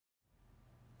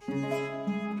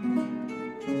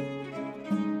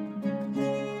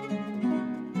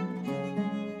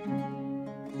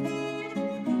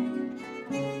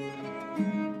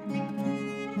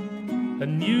A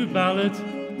new ballad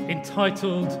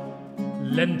entitled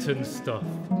Lenten Stuff.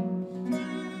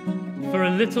 For a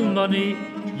little money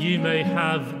you may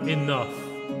have enough,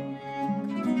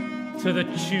 to the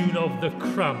tune of the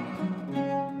Cramp.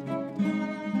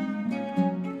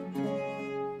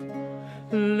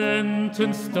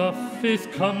 Lenten stuff is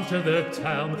come to the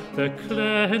town, the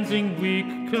cleansing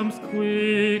week comes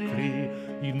quickly.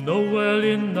 You know well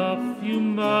enough you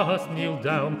must kneel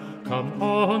down, come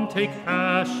on, take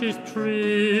ashes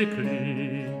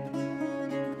prickly.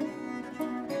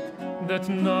 That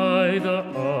neither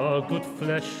are good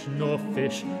flesh nor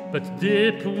fish, but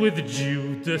dip with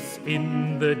Judas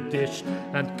in the dish,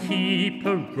 and keep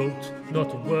a rote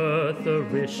not worth a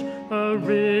rish, a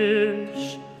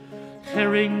rish.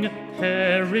 Herring,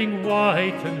 herring,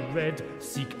 white and red,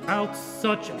 seek out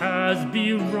such as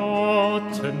be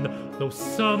rotten, though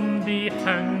some be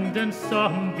hanged and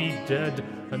some be dead,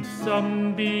 and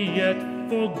some be yet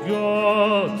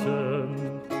forgotten.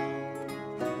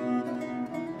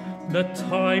 The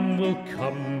time will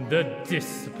come, the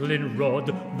discipline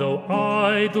rod, though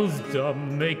idols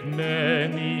dumb make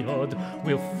many odd,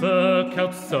 will firk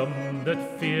out some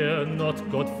that fear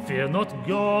not God, fear not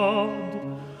God.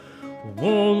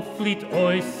 Wallfleet,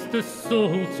 oyster,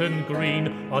 salt and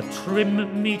green are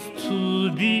trim meat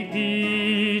to be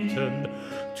eaten.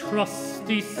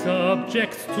 Trusty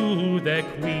subjects to their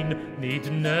queen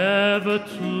need never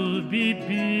to be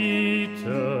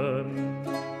beaten.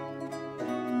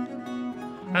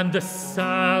 And a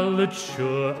salad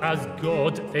sure as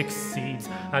God exceeds,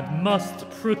 and must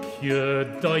procure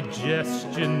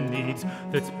digestion needs,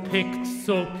 that's picked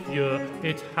so pure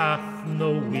it hath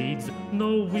no weeds,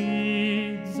 no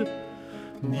weeds.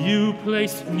 New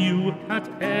place new at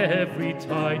every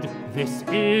tide, this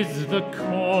is the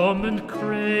common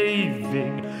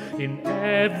craving. In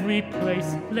every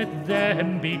place let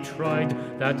them be tried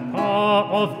that are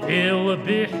of ill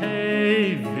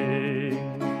behaving.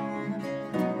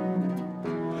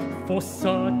 For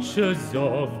such as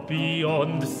of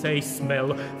beyond say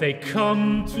smell, they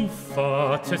come too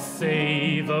far to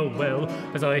savour well,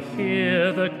 as I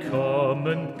hear the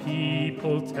common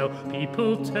people tell.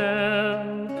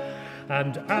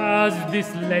 And as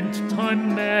this Lent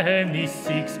time many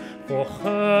seeks for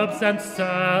herbs and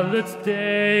salads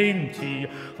dainty,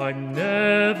 I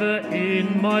never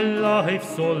in my life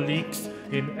saw leeks,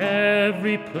 in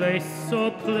every place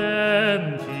saw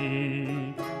plenty.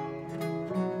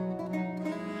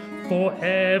 For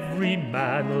every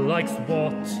man likes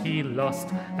what he lust,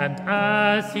 and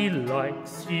as he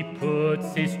likes he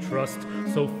puts his trust.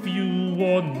 So few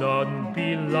or none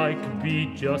be like, be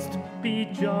just, be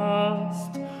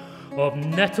just. Of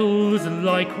nettles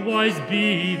likewise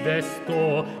be their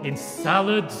store in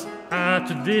salads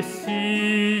at this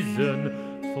season.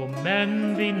 For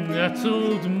men be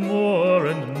nettled more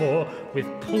and more with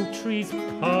poultry's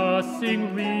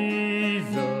passing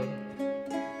reason.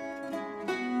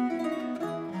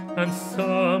 And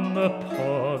some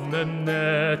upon a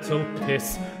nettle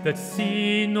piss, that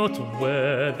see not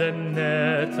where the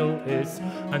nettle is,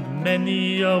 and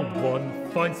many a one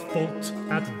finds fault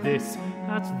at this,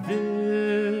 at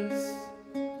this.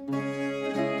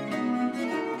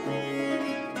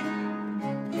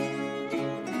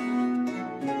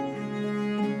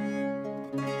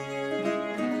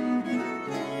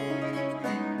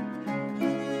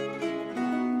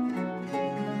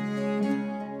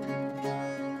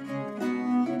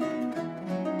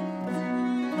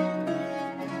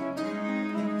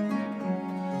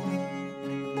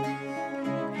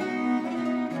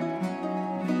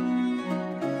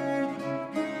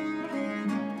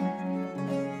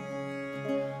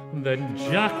 Then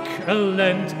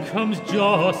Jack-a-Lent comes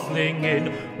jostling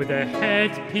in with a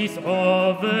headpiece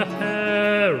of a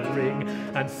herring,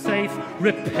 and saith,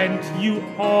 repent you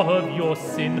of your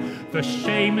sin, for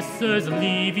shame, sirs,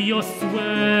 leave your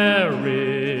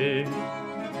swearing.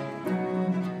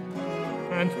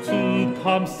 And to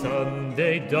Palm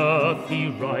Sunday doth he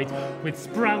ride, with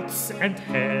sprouts and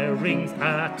herrings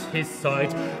at his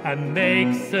side, and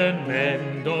makes an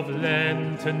end of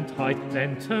Lenten tide,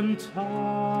 Lenten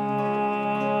tide.